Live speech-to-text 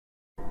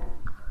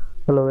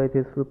Hello,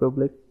 Atheist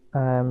Republic.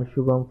 I am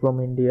Shubham from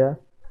India,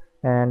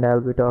 and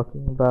I'll be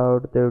talking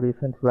about the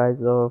recent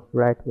rise of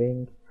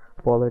right-wing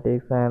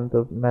politics and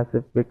the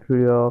massive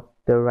victory of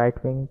the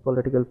right-wing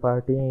political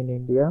party in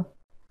India.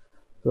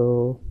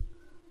 So,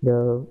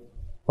 the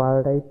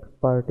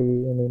far-right party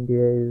in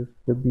India is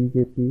the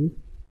BJP,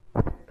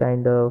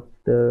 kind of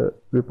the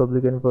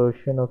Republican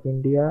version of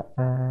India,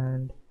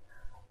 and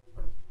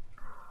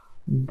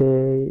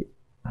they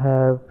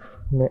have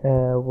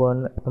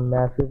won a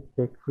massive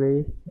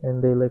victory in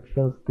the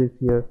elections this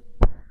year.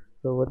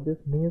 So what this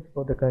means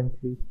for the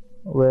country?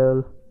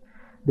 Well,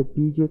 the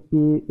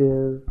BJP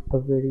is a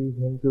very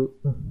Hindu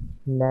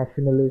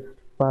nationalist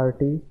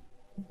party.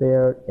 They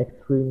are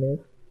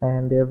extremists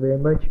and they are very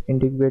much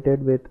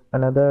integrated with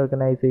another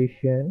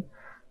organization,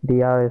 the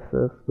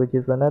RSS, which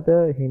is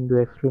another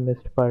Hindu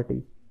extremist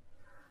party.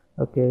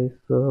 Okay,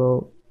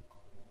 so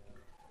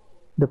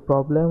the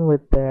problem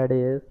with that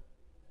is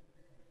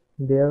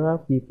there are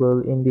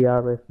people in the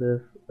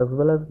RSS as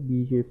well as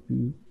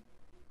BJP.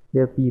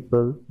 There are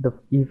people,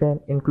 even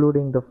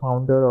including the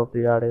founder of the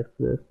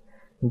RSS,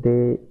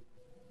 they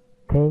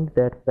think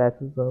that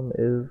fascism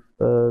is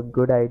a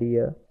good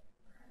idea,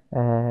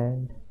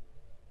 and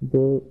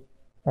they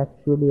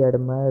actually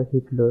admire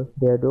Hitler,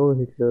 they adore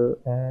Hitler,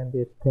 and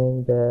they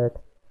think that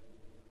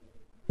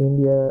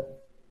India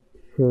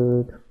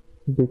should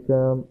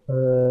become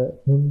a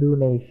Hindu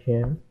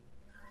nation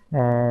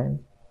and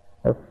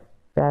a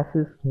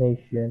fascist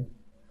nation.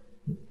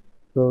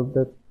 So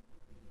the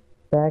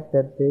fact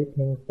that they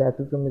think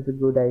fascism is a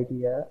good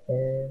idea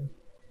and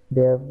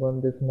they have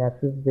won this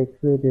massive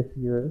victory this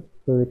year,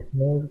 so it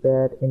means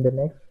that in the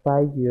next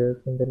 5 years,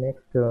 in the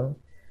next term,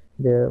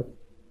 they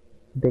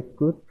they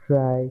could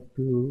try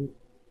to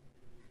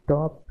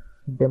stop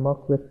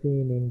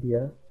democracy in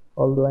India.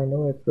 Although I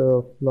know it's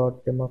a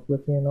flawed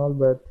democracy and all,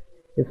 but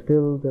it's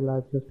still the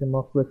largest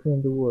democracy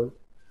in the world.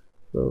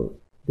 So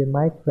they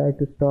might try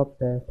to stop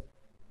that.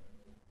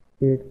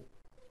 It's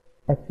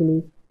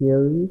actually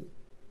scary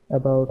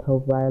about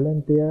how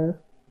violent they are.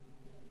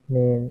 I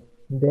mean,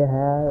 they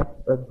have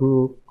a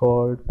group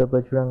called the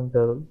Bajrang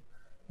Dal,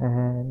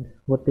 and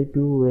what they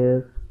do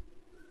is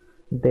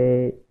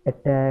they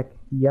attack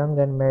young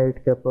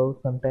unmarried couples.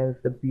 Sometimes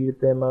they beat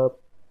them up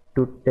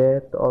to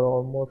death or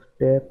almost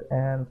death,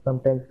 and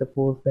sometimes they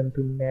force them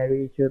to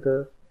marry each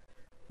other.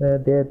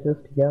 They're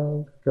just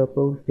young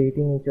couples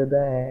dating each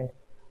other, and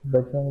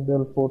Bajrang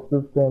Dal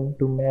forces them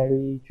to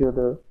marry each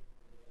other.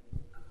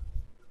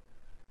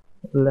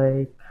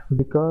 Like,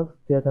 because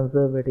they're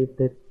conservative,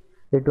 they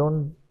they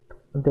don't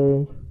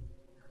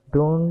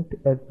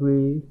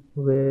agree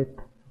with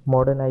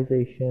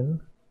modernization.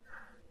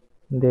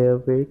 They are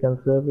very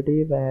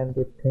conservative and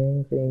they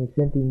think the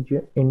ancient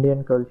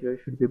Indian culture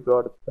should be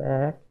brought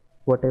back.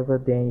 Whatever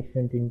the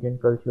ancient Indian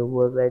culture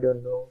was, I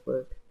don't know,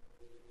 but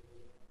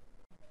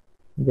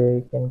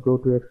they can go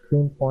to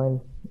extreme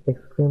points,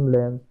 extreme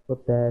lengths for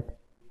that.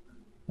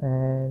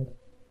 And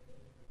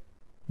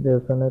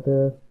there's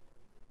another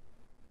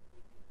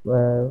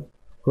uh,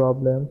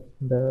 problem.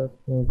 The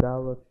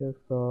cow watchers,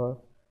 or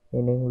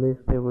in English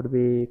they would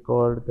be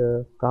called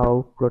the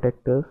cow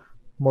protectors,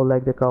 more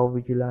like the cow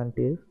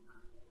vigilantes,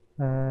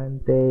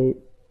 and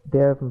they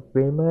are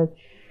very much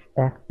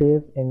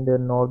active in the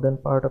northern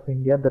part of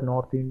India, the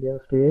North Indian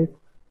states,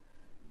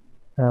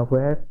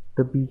 where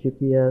the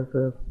BJP has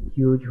a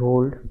huge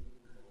hold.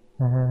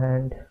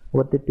 And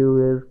what they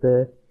do is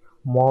they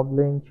mob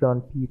lynch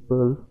on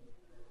people.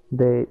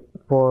 They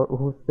for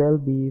who sell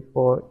beef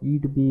or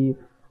eat beef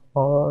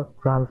or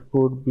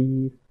transport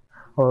beef,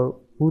 or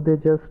who they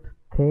just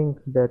think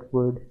that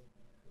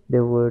they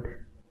would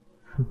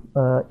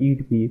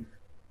eat beef.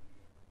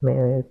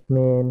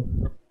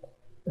 Mean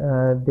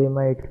they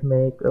might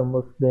make a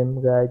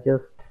Muslim guy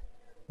just.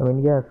 I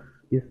mean, yes,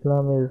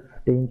 Islam is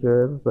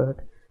dangerous, but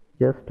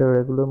just a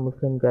regular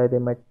Muslim guy, they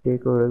might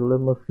take a regular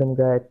Muslim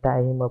guy,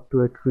 tie him up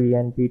to a tree,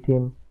 and beat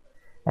him,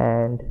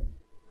 and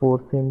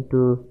force him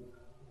to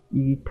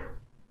eat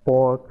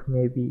pork,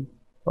 maybe,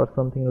 or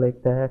something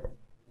like that.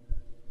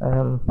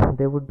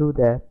 They would do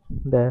that.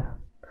 The,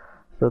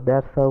 so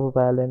that's how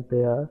violent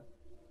they are.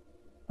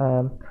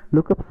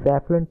 Look up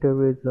saffron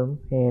terrorism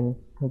in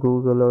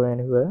Google or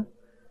anywhere.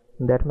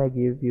 That might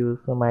give you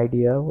some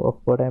idea of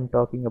what I'm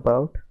talking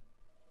about.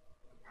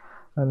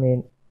 I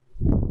mean,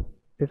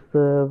 it's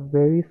a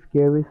very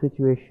scary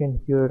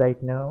situation here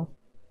right now,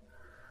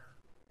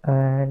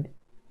 and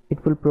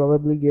it will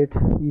probably get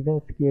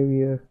even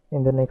scarier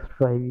in the next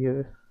 5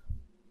 years.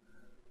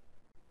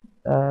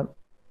 Um,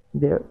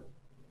 there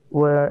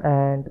were,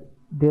 and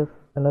there's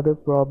another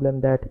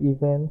problem that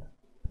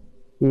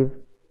if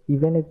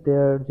even if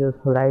they're just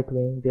right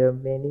wing, there are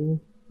many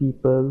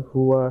people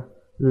who are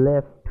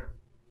left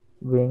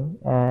wing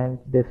and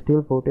they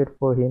still voted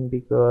for him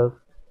because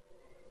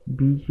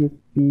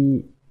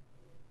BJP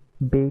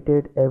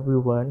baited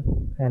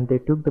everyone and they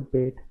took the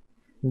bait.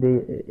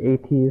 The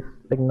atheists,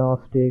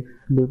 agnostics,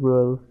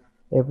 liberals,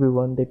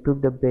 everyone, they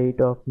took the bait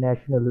of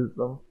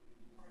nationalism.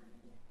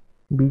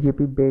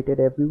 BJP baited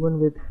everyone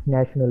with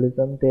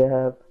nationalism. They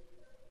have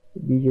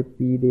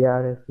BJP, the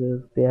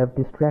RSS, they have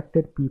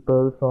distracted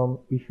people from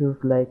issues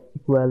like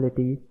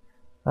equality,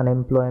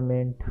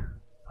 unemployment,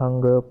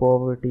 hunger,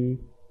 poverty,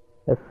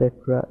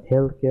 etc.,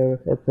 healthcare,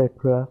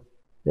 etc.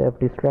 They have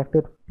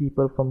distracted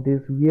people from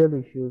these real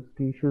issues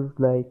to issues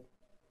like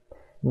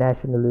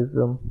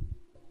nationalism,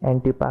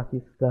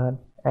 anti-Pakistan,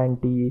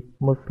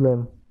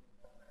 anti-Muslim,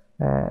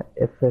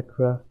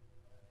 etc.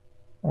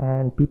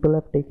 And people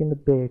have taken the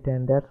bait,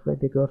 and that's why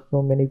they got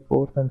so many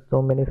votes and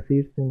so many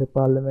seats in the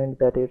parliament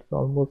that it's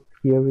almost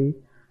scary,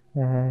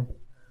 and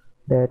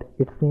that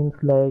it seems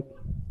like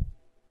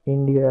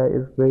India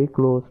is very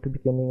close to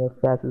becoming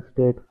a fascist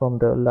state from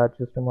the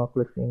largest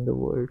democracy in the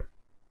world.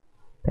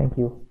 Thank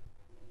you.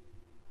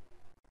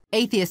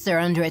 Atheists are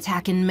under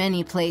attack in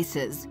many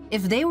places.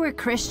 If they were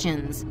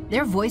Christians,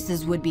 their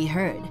voices would be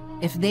heard.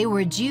 If they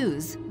were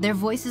Jews, their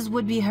voices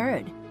would be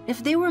heard.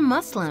 If they were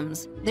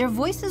Muslims, their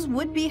voices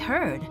would be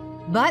heard.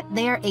 But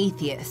they are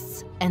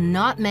atheists, and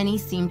not many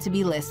seem to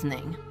be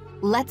listening.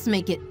 Let's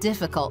make it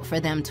difficult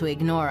for them to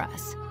ignore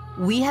us.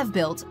 We have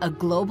built a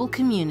global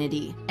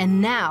community,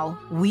 and now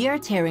we are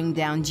tearing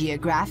down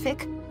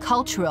geographic,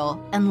 cultural,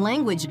 and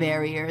language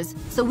barriers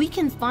so we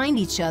can find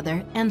each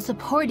other and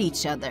support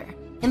each other.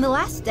 In the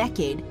last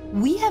decade,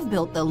 we have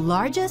built the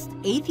largest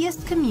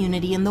atheist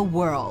community in the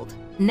world.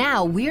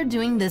 Now we're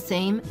doing the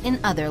same in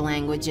other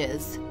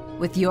languages.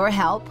 With your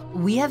help,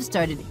 we have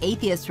started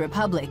Atheist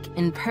Republic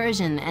in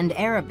Persian and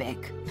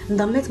Arabic.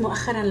 انضميت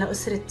مؤخراً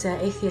لأسرة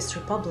Atheist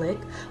Republic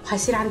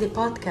وحيصير عندي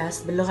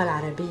بودكاست باللغة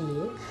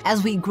العربية.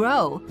 As we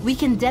grow, we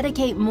can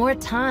dedicate more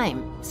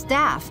time,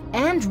 staff,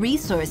 and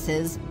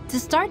resources to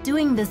start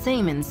doing the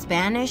same in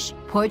Spanish,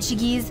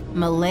 Portuguese,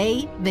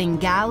 Malay,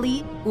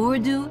 Bengali,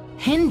 Urdu,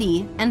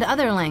 Hindi, and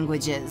other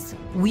languages.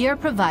 We are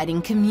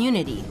providing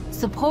community,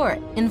 support,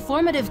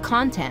 informative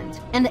content,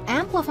 and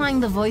amplifying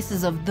the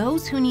voices of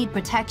those who need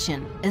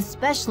protection,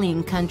 especially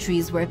in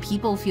countries where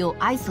people feel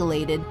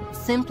isolated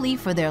simply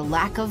for their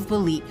lack of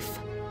belief.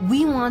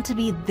 We want to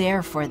be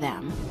there for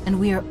them, and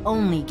we are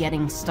only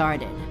getting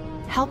started.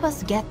 Help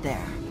us get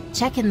there.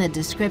 Check in the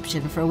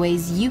description for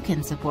ways you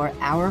can support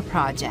our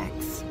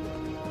projects.